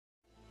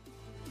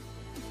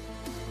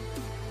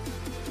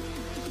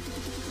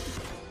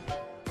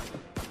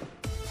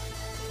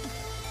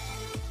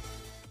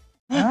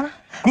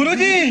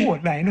గురూజీ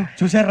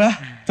చూసారా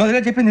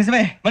చౌదరిగా చెప్పింది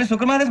నిజమే మరి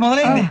శుక్రమాదేశ్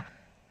మొదలైంది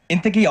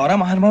ఇంతకీ ఎవరా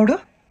మహానుభావుడు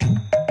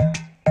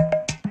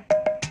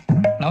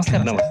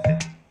నమస్కారం నమస్తే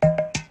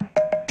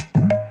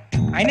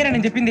అయినా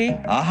నేను చెప్పింది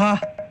ఆహా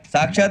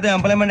సాక్షాత్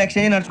ఎంప్లాయ్మెంట్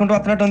ఎక్స్చేంజ్ నడుచుకుంటూ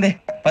వస్తున్నట్టు ఉంది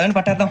పదండి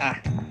పట్టేద్దాం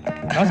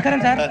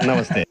నమస్కారం సార్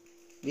నమస్తే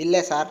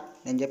వీళ్ళే సార్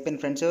నేను చెప్పిన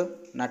ఫ్రెండ్స్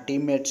నా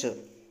టీమ్మేట్స్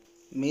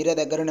మీరే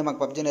దగ్గరుండి మాకు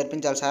పబ్జీ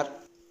నేర్పించాలి సార్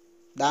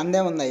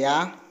దాందే ఉందయ్యా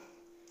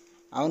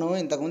అవును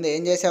ఇంతకుముందు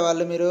ఏం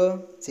చేసేవాళ్ళు మీరు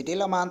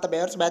సిటీలో మా అంత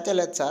బేవర్స్ బ్యాచే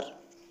లేదు సార్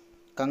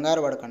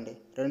కంగారు పడకండి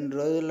 2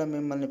 రోజుల్లో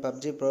మిమ్మల్ని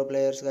పబ్జీ ప్రో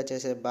ప్లేయర్స్గా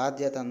చేసే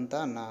బాధ్యత అంతా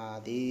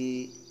నాది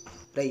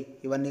రై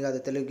ఇవన్నీ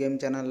కాదు తెలుగు గేమ్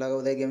ఛానల్ లాగా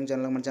ఉదయ గేమ్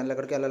ఛానల్ మన ఛానల్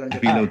ఎక్కడికి వెళ్ళాలని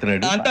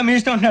చెప్పి అంతా మీ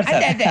ఇష్టం ఉంటున్నారు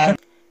సార్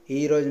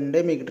ఈ రోజు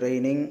నుండే మీకు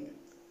ట్రైనింగ్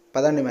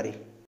పదండి మరి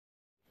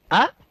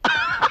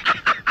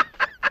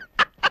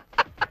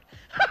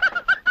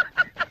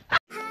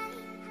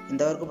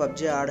ఇంతవరకు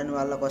పబ్జీ ఆడని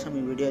వాళ్ళ కోసం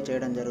ఈ వీడియో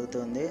చేయడం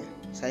జరుగుతుంది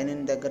సైన్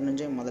ఇన్ దగ్గర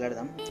నుంచి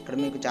మొదలెడదాం ఇక్కడ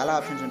మీకు చాలా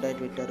ఆప్షన్స్ ఉంటాయి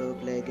ట్విట్టర్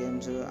ప్లే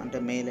గేమ్స్ అంటే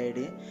మెయిల్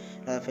ఐడి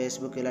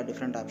ఫేస్బుక్ ఇలా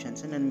డిఫరెంట్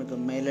ఆప్షన్స్ నేను మీకు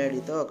మెయిల్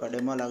ఐడితో ఒక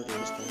డెమో లాగా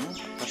చూపిస్తాను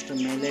ఫస్ట్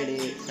మెయిల్ ఐడి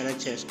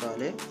సెలెక్ట్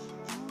చేసుకోవాలి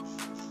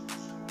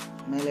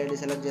మెయిల్ ఐడి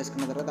సెలెక్ట్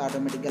చేసుకున్న తర్వాత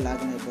ఆటోమేటిక్గా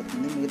లాగిన్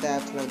అయిపోతుంది మిగతా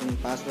యాప్స్లో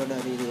మీకు పాస్వర్డ్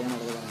అది ఇది ఏం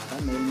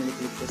అడగదన్నమాట మెయిల్ మీద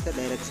క్లిక్ చేస్తే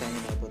డైరెక్ట్ సైన్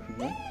ఇన్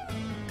అయిపోతుంది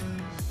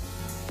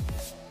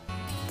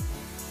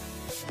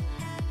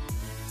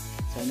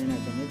సైన్ ఇన్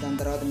అయిపోయింది దాని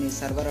తర్వాత మీ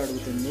సర్వర్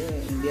అడుగుతుంది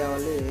ఇండియా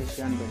వాళ్ళు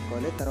ఏషియా అని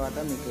పెట్టుకోవాలి తర్వాత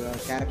మీకు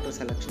క్యారెక్టర్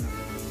సెలెక్షన్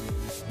ఉంటుంది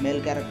మేల్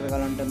క్యారెక్టర్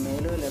కావాలంటే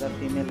మేల్ లేదా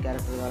ఫీమేల్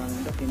క్యారెక్టర్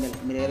కావాలంటే ఫీమేల్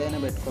మీరు ఏదైనా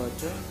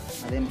పెట్టుకోవచ్చు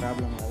అదేం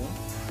ప్రాబ్లం కాదు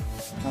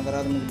దాని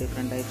తర్వాత మీకు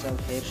different types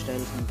of hair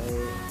styles ఉంటాయి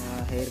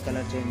హెయిర్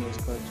కలర్ చేంజ్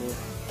చేసుకోవచ్చు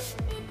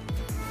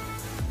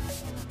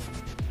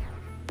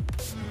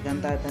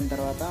ఇదంతా అయిపోయిన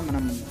తర్వాత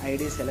మనం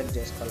ఐడి సెలెక్ట్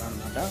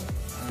చేసుకోవాలన్నమాట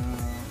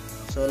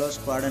సోలో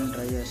స్క్వాడ్ అని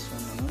ట్రై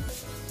చేస్తున్నాను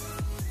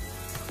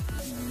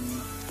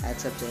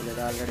యాక్సెప్ట్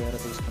చేయలేదు ఆల్రెడీ ఎవరో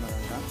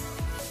తీసుకున్నారంట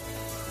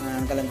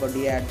వెనకాల ఇంకో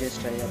డి యాడ్ చేసి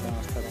ట్రై చేద్దాం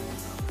వస్తుందేమో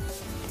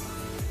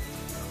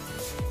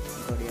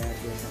ఇంకో డి యాడ్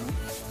చేశాను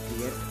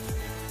క్రియేట్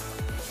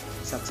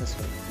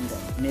సక్సెస్ఫుల్ ఇంకా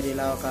మీరు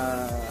ఇలా ఒక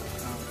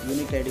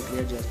యూనిక్ ఐడి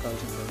క్రియేట్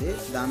చేసుకోవాల్సి ఉంటుంది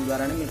దాని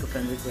ద్వారానే మీకు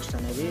ఫ్రెండ్ రిక్వెస్ట్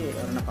అనేది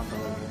ఎవరైనా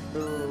పంపగలరు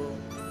ఇప్పుడు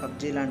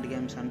పబ్జీ లాంటి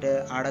గేమ్స్ అంటే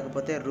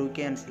ఆడకపోతే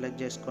రూకీ అని సెలెక్ట్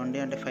చేసుకోండి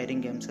అంటే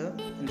ఫైరింగ్ గేమ్స్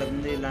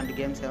ఇంతకుముందు ఇలాంటి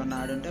గేమ్స్ ఏమైనా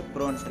ఆడుంటే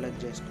ప్రో అని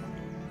సెలెక్ట్ చేసుకోండి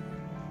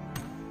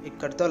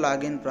ఇక్కడితో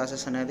లాగిన్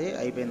ప్రాసెస్ అనేది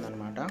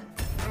అయిపోయిందనమాట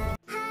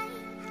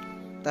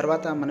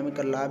తర్వాత మనం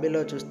ఇక్కడ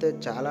లాబీలో చూస్తే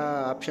చాలా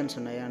ఆప్షన్స్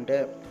ఉన్నాయి అంటే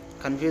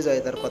కన్ఫ్యూజ్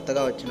అవుతారు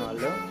కొత్తగా వచ్చిన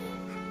వాళ్ళు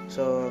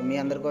సో మీ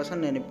అందరి కోసం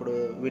నేను ఇప్పుడు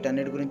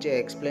వీటన్నిటి గురించి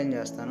ఎక్స్ప్లెయిన్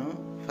చేస్తాను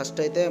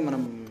ఫస్ట్ అయితే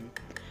మనం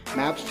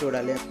మ్యాప్స్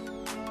చూడాలి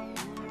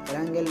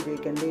ఎరాంగెల్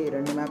వీకెండ్ ఈ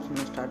 2 మ్యాప్స్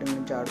మనం స్టార్టింగ్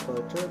నుంచి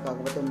ఆడుకోవచ్చు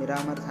కాకపోతే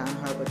మిరామర్ శాన్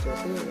హార్బ్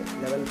వచ్చేసి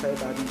లెవెల్ 5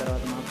 దాటిన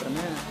తర్వాత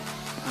మాత్రమే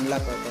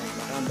అన్లాక్ అవుతాయి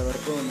అన్నమాట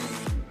అంతవరకు మనం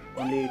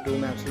ఓన్లీ 2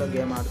 మ్యాప్స్లో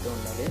గేమ్ ఆడుతూ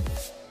ఉండాలి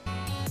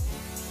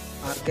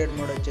ఆర్కేడ్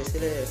మోడ్ వచ్చేసి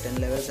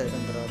 10 లెవెల్స్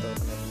అయిపోయిన తర్వాత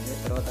ఓపెన్ అవుతుంది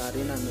తర్వాత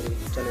అరీనా మీరు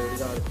చాలా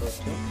విడిగా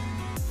ఆడుకోవచ్చు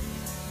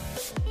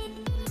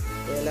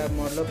పేలాబ్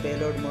మోడ్లో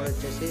పేలోడ్ మోడ్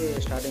వచ్చేసి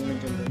స్టార్టింగ్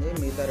నుంచి ఉంటుంది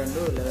మిగతా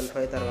 2 లెవెల్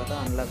 5 తర్వాత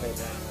అన్లాక్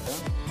అవుతాయి అన్నమాట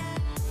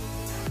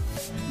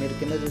మీరు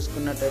కింద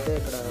చూసుకున్నట్టయితే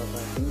ఇక్కడ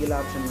ఒక సింగిల్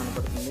ఆప్షన్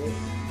కనపడుతుంది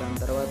దాని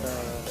తర్వాత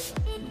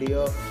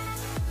డియో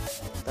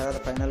తర్వాత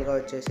ఫైనల్గా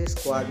వచ్చేసి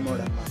స్క్వాడ్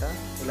మోడ్ అనమాట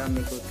ఇలా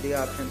మీకు 3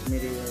 ఆప్షన్స్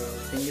మీరు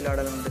సింగిల్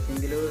ఆడాలంటే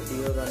సింగిల్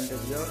డియో కావాలంటే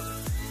డియో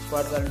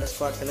స్క్వాడ్ కావాలంటే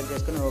స్క్వాడ్ సెలెక్ట్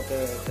చేసుకుని ఓకే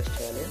టెస్ట్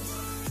చేయాలి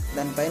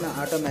దానిపైన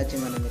ఆటో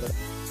మ్యాచింగ్ అనేది కూడా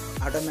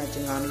ఆటో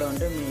మ్యాచింగ్ ఆన్లో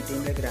ఉంటే మీ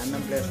టీంలోకి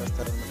ర్యాండమ్ ప్లేయర్స్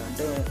వస్తారనమాట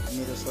అంటే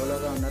మీరు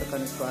సోలోగా ఉన్నారు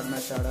కానీ స్క్వాడ్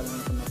మ్యాచ్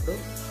ఆడాలనుకున్నప్పుడు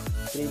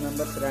 3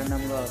 మెంబర్స్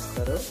ర్యాండమ్గా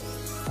వస్తారు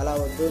అలా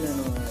వద్దు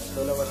నేను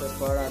solo versus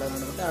squad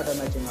ఆడాలనుకుంటే auto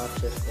matching of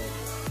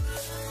చేసుకోవచ్చు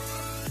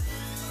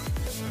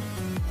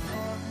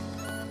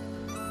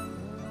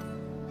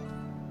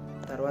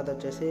తర్వాత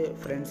వచ్చేసి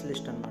ఫ్రెండ్స్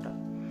లిస్ట్ అనమాట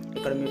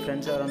ఇక్కడ మీ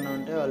ఫ్రెండ్స్ ఎవరన్నా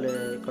ఉంటే వాళ్ళు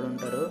ఇక్కడ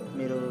ఉంటారు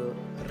మీరు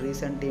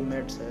రీసెంట్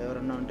టీమ్మేట్స్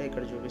ఎవరన్నా ఉంటే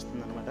ఇక్కడ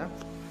చూపిస్తుంది అనమాట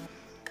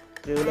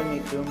క్రూలో మీ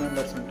క్రూ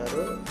మెంబర్స్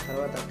ఉంటారు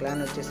తర్వాత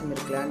క్లాన్ వచ్చేసి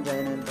మీరు క్లాన్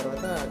జాయిన్ అయిన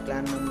తర్వాత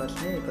క్లాన్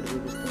మెంబర్స్ని ఇక్కడ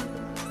చూపిస్తూ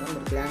ఉంటుంది అనమాట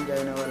మీరు క్లాన్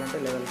జాయిన్ అవ్వాలంటే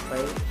లెవెల్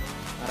 5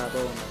 ఆర్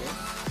అబవ్ ఉన్నది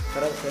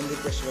తర్వాత ఫ్రెండ్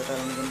రిక్వెస్ట్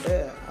పెట్టాలనుకుంటే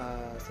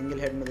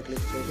సింగిల్ హెడ్ మీద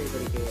క్లిక్ చేసి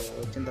ఇక్కడికి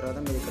వచ్చిన తర్వాత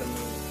మీరు ఇక్కడ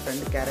మీ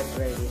ఫ్రెండ్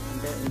క్యారెక్టర్ ఐడి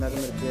అంటే ఇందాక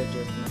మీరు క్రియేట్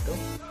చేస్తున్నట్టు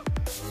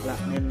ఇలా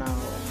నేను నా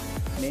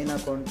మెయిన్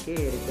అకౌంట్కి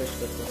రిక్వెస్ట్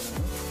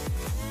పెడుతున్నాను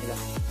ఇలా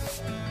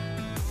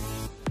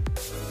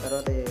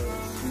తర్వాత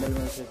సింగిల్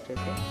మీద క్లిక్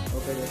చేసి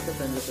ఓకే చేస్తే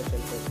ఫ్రెండ్ రిక్వెస్ట్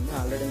వెళ్ళిపోతుంది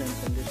ఆల్రెడీ నేను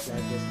ఫ్రెండ్ లిస్ట్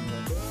యాడ్ చేసిన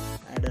కాబట్టి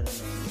యాడ్ అని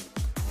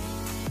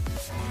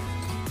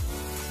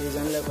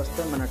సీజన్లోకి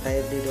వస్తే మన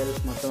టైర్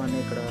డీటెయిల్స్ మొత్తం అన్నీ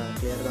ఇక్కడ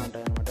క్లియర్గా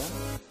ఉంటాయన్నమాట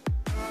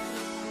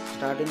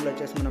స్టార్టింగ్లో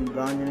వచ్చేసి మనం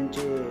బ్రాంజ్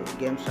నుంచి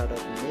గేమ్ స్టార్ట్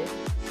అవుతుంది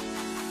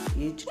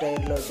ఈచ్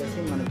టైర్లో వచ్చేసి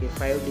మనకి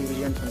 5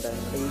 డివిజన్స్ ఉంటాయి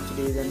అన్నమాట ఈచ్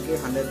డివిజన్కి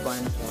 100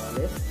 పాయింట్స్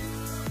రావాలి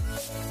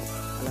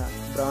అలా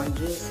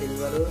బ్రాంజ్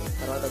సిల్వర్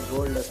తర్వాత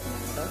గోల్డ్ వస్తుంది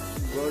అనమాట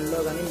గోల్డ్లో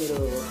కానీ మీరు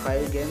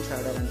 5 గేమ్స్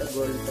ఆడారంటే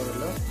గోల్డ్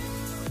టైర్లో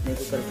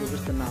మీకు ఇక్కడ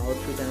చూపిస్తున్న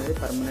అవుట్ఫిట్ అనేది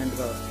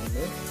పర్మనెంట్గా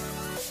వస్తుంది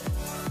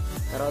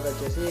తర్వాత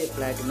వచ్చేసి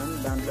ప్లాటినం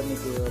దాంట్లో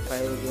మీకు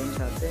 5 గేమ్స్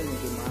ఆడితే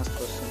మీకు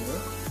మాస్క్ వస్తుంది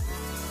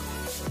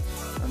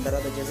దాని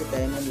తర్వాత వచ్చేసి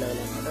డైమండ్ లెవెల్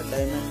అనమాట.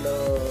 డైమండ్లో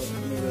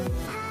మీరు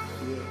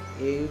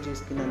ఏయూ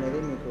స్కిన్ అనేది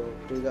మీకు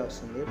ఫ్రీగా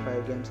వస్తుంది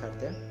 5 గేమ్స్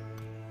ఆడితే.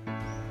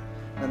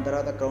 దాని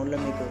తర్వాత గ్రౌండ్లో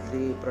మీకు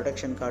 3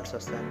 ప్రొటెక్షన్ కార్డ్స్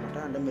వస్తాయి అనమాట.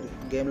 అంటే మీరు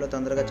గేమ్లో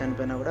తొందరగా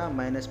చనిపోయినా కూడా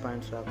మైనస్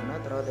పాయింట్స్ రాకుండా.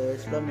 తర్వాత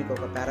ఏస్లో మీకు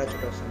ఒక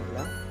పారాచూట్ వస్తుంది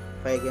ఇలా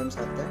 5 గేమ్స్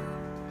ఆడితే.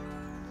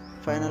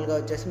 ఫైనల్గా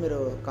వచ్చేసి మీరు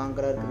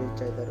కాంకరర్కి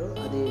రీచ్ అవుతారు.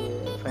 అది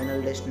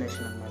ఫైనల్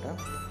డెస్టినేషన్ అనమాట.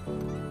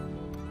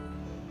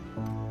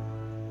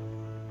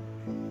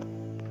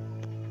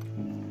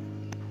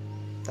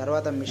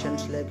 తర్వాత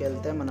మిషన్స్లోకి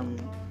వెళ్తే మనం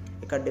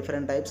ఇక్కడ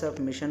డిఫరెంట్ టైప్స్ ఆఫ్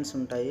మిషన్స్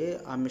ఉంటాయి.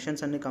 ఆ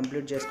మిషన్స్ అన్ని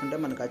కంప్లీట్ చేసుకుంటే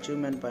మనకు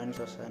అచీవ్మెంట్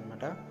పాయింట్స్ వస్తాయి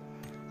అనమాట.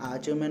 ఆ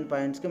అచీవ్మెంట్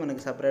పాయింట్స్కి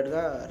మనకి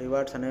సపరేట్గా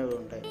రివార్డ్స్ అనేవి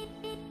ఉంటాయి.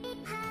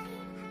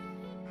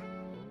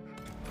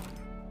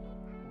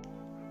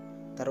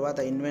 తర్వాత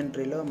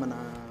ఇన్వెంటరీలో మన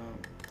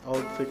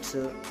అవుట్ఫిట్స్,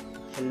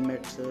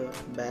 హెల్మెట్స్,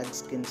 బ్యాగ్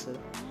స్కిన్స్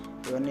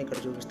ఇవన్నీ ఇక్కడ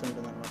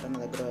చూపిస్తుంటుంది అనమాట. నా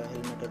దగ్గర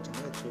హెల్మెట్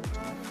వచ్చింది, అది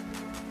చూపించాను.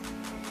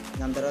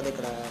 దాని తర్వాత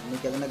ఇక్కడ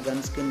మీకు ఏదైనా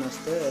గన్ స్కిన్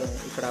వస్తే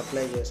ఇక్కడ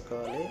అప్లై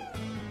చేసుకోవాలి.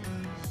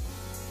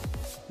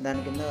 దాని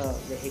కింద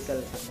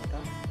వెహికల్స్ అనమాట.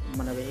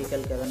 మన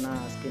వెహికల్కి ఏదైనా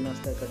స్కిన్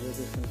వస్తే ఇక్కడ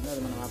చూపిస్తుంటుంది,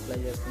 అది మనం అప్లై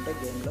చేసుకుంటే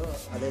గేమ్లో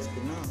అదే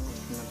స్కిన్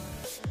వస్తుంది.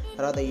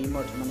 తర్వాత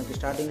ఈమోట్స్ మనకి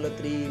స్టార్టింగ్లో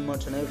 3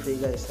 ఈమోట్స్ అనేవి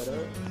ఫ్రీగా ఇస్తారు.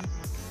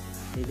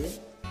 ఇది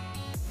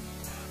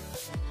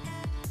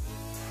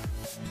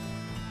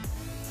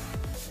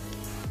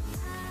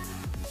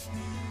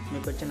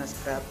మీకు వచ్చిన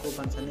స్క్రాప్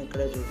కూపన్స్ అన్ని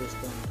ఇక్కడే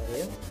చూపిస్తూ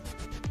ఉంటాయి.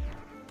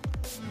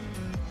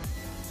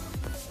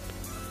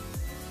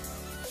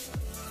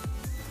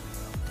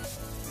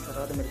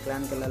 తర్వాత మీరు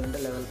క్లాన్కి వెళ్ళాలంటే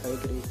లెవెల్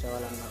 5కి రీచ్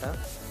అవ్వాలన్నమాట.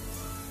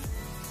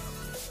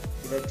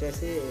 ఇది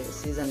వచ్చేసి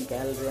సీజన్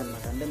గ్యాలరీ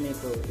అనమాట. అంటే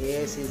మీకు ఏ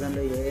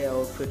సీజన్లో ఏ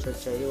అవుట్ఫిట్స్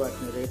వచ్చాయి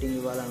వాటిని రేటింగ్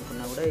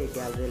ఇవ్వాలనుకున్నా కూడా ఈ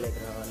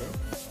గ్యాలరీలోకి రావాలి.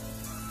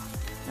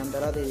 దాని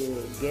తర్వాత ఇది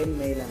గేమ్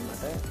మెయిల్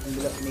అనమాట.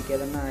 ఇందులో మీకు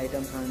ఏదైనా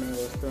ఐటమ్స్ అనేవి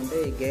వస్తుంటే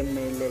ఈ గేమ్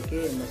మెయిల్లోకి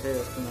మెసేజ్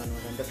వస్తుంది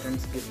అనమాట. అంటే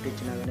ఫ్రెండ్స్ గిఫ్ట్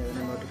ఇచ్చినా కానీ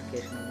ఏదైనా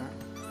నోటిఫికేషన్ ఉన్నా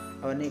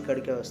అవన్నీ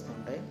ఇక్కడికే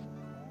వస్తుంటాయి.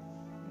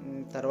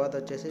 తర్వాత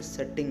వచ్చేసి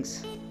సెట్టింగ్స్.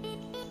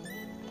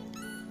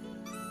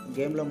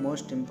 గేమ్లో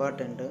మోస్ట్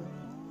ఇంపార్టెంట్.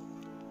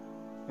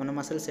 మనం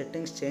అసలు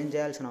సెట్టింగ్స్ చేంజ్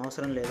చేయాల్సిన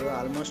అవసరం లేదు.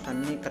 ఆల్మోస్ట్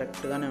అన్నీ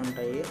కరెక్ట్గానే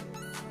ఉంటాయి.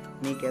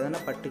 మీకు ఏదైనా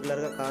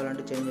పర్టికులర్గా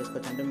కావాలంటే చేంజ్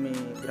చేసుకోవచ్చు. అంటే మీ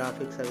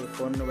గ్రాఫిక్స్ అవి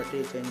ఫోన్ను బట్టి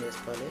చేంజ్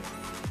చేసుకోవాలి.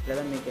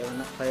 లేదా మీకు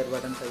ఏదైనా ఫైర్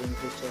బటన్స్ అవి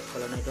ఇంక్రీజ్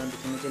చేసుకోవాలని ఇటువంటి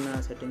చిన్న చిన్న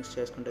సెట్టింగ్స్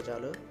చేసుకుంటే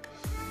చాలు.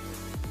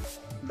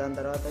 దాని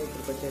తర్వాత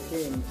ఇక్కడికి వచ్చేసి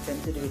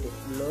సెన్సిటివిటీ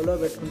లోలో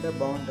పెట్టుకుంటే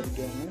బాగుంటుంది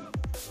గేమ్.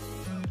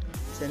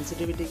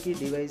 సెన్సిటివిటీకి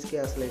డివైస్కి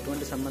అసలు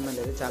ఎటువంటి సంబంధం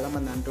లేదు.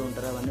 చాలామంది అంటూ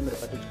ఉంటారు, అవన్నీ మీరు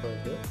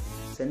పట్టించుకోవద్దు.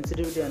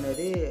 సెన్సిటివిటీ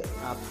అనేది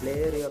ఆ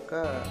ప్లేయర్ యొక్క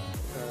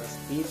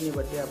స్పీడ్ని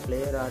బట్టి, ఆ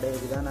ప్లేయర్ ఆడే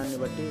విధానాన్ని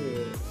బట్టి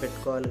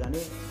పెట్టుకోవాలి.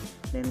 కానీ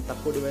నేను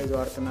తక్కువ డివైస్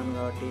వాడుతున్నాను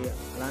కాబట్టి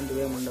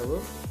అలాంటివి ఏమి ఉండవు.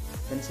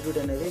 సెన్సిటివిటీ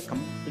అనేది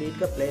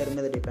కంప్లీట్గా ప్లేయర్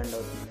మీద డిపెండ్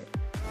అవుతుంది.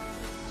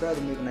 సో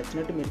అది మీకు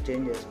నచ్చినట్టు మీరు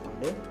చేంజ్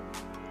చేసుకోండి.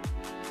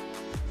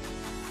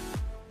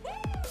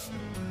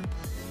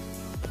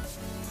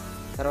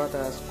 తర్వాత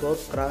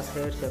స్కోప్ క్రాస్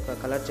హెయిర్స్ యొక్క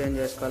కలర్ చేంజ్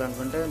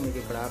చేసుకోవాలనుకుంటే మీకు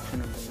ఇక్కడ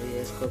ఆప్షన్ ఉంటుంది.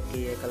 ఏ స్కోప్కి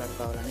ఏ కలర్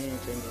కావాలని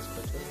చేంజ్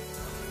చేసుకోవచ్చు.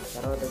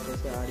 తర్వాత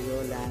వచ్చేసి ఆడియో,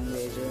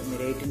 లాంగ్వేజ్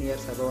మీరు 18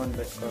 ఇయర్స్ అబవ్ అని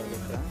పెట్టుకోవాలి.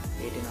 ఇక్కడ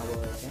 18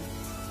 అబవ్ అయితే.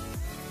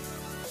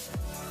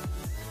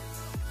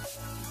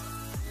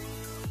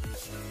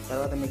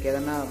 తర్వాత మీకు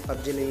ఏదైనా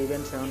పబ్జీలో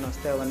ఈవెంట్స్ ఏమైనా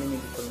వస్తే అవన్నీ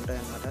మీకు ఇక్కడ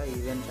ఉంటాయన్నమాట.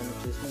 ఈవెంట్స్ అన్ని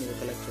చూసి మీరు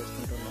కలెక్ట్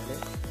చేసుకుంటూ ఉండాలి.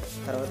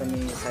 తర్వాత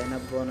మీ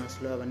సైన్అప్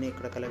బోనస్లు అవన్నీ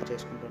ఇక్కడ కలెక్ట్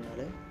చేసుకుంటూ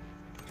ఉండాలి.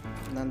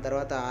 దాని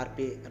తర్వాత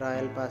ఆర్పీ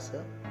రాయల్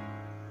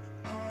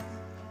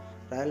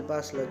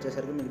పాస్లో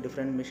వచ్చేసరికి మీకు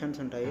డిఫరెంట్ మిషన్స్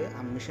ఉంటాయి. ఆ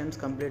మిషన్స్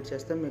కంప్లీట్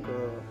చేస్తే మీకు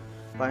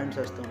పాయింట్స్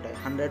వస్తూ ఉంటాయి.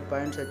 100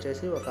 పాయింట్స్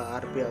వచ్చేసి ఒక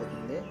ఆర్పీ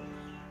అవుతుంది.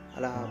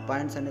 అలా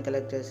పాయింట్స్ అన్ని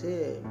కలెక్ట్ చేసి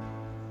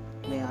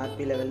మీ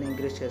ఆర్పీ లెవెల్ని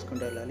ఇంక్రీజ్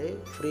చేసుకుంటూ వెళ్ళాలి.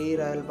 ఫ్రీ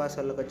రాయల్ పాస్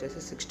వాళ్ళకి వచ్చేసి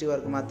 60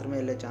 వరకు మాత్రమే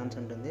వెళ్ళే ఛాన్స్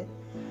ఉంటుంది.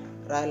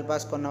 రాయల్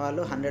పాస్ కొన్న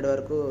వాళ్ళు 100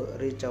 వరకు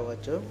రీచ్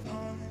అవ్వచ్చు.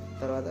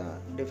 తర్వాత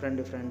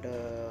డిఫరెంట్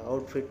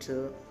అవుట్ఫిట్స్,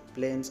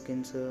 ప్లేన్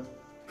స్కిన్స్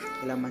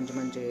ఇలా మంచి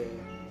మంచి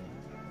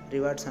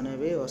రివార్డ్స్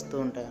అనేవి వస్తూ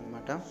ఉంటాయి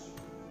అన్నమాట.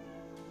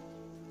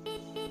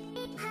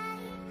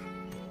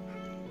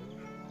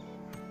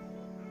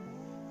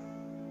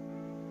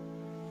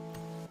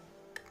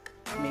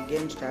 మీ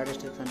గేమ్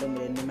స్టాటిస్టిక్స్ అంటే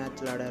మీరు ఎన్ని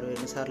మ్యాచ్లు ఆడారు,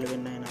 ఎన్నిసార్లు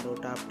విన్ అయినారు,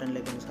 టాప్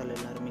 10లోకి ఎన్నిసార్లు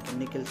వెళ్ళినారు, మీకు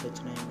ఎన్ని కిల్స్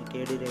వచ్చినాయి, మీకు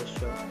ఏడీ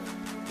రేషియో,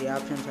 ఈ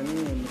ఆప్షన్స్ అన్నీ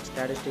మీకు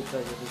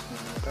స్టాటిస్టిక్స్గా చూపిస్తుంది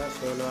అనమాట.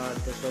 సోలో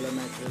ఆడితే సోలో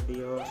మ్యాచ్,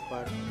 డియో,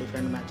 స్క్వాడ్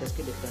డిఫరెంట్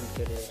మ్యాచెస్కి డిఫరెంట్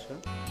కేడీ రేషియో.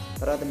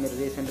 తర్వాత మీరు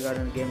రీసెంట్గా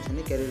ఆడిన గేమ్స్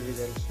అన్ని కెరీర్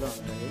రిజల్ట్స్లో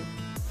ఉంటాయి.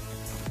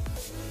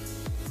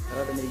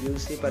 తర్వాత మీరు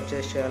యూసీ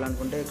పర్చేస్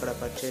చేయాలనుకుంటే ఇక్కడ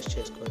పర్చేస్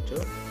చేసుకోవచ్చు.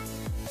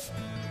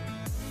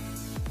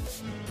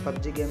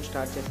 పబ్జీ గేమ్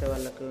స్టార్ట్ చేసే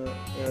వాళ్ళకు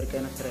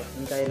ఎవరికైనా సరే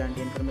ఇంకా ఇలాంటి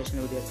ఇన్ఫర్మేషన్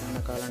వీడియోస్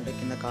ఏమైనా కావాలంటే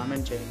కింద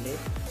కామెంట్ చేయండి.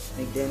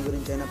 మీకు దేని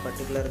గురించి అయినా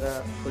పర్టికులర్గా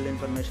ఫుల్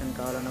ఇన్ఫర్మేషన్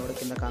కావాలన్నా కూడా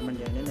కింద కామెంట్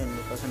చేయండి. నేను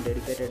మీకోసం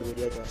డెడికేటెడ్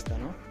వీడియో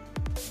చేస్తాను.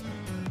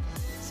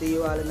 See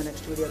you all in the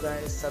next video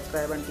guys.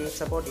 Subscribe and keep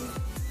supporting.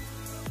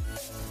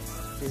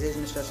 This is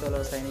Mr.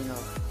 Solo signing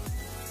off.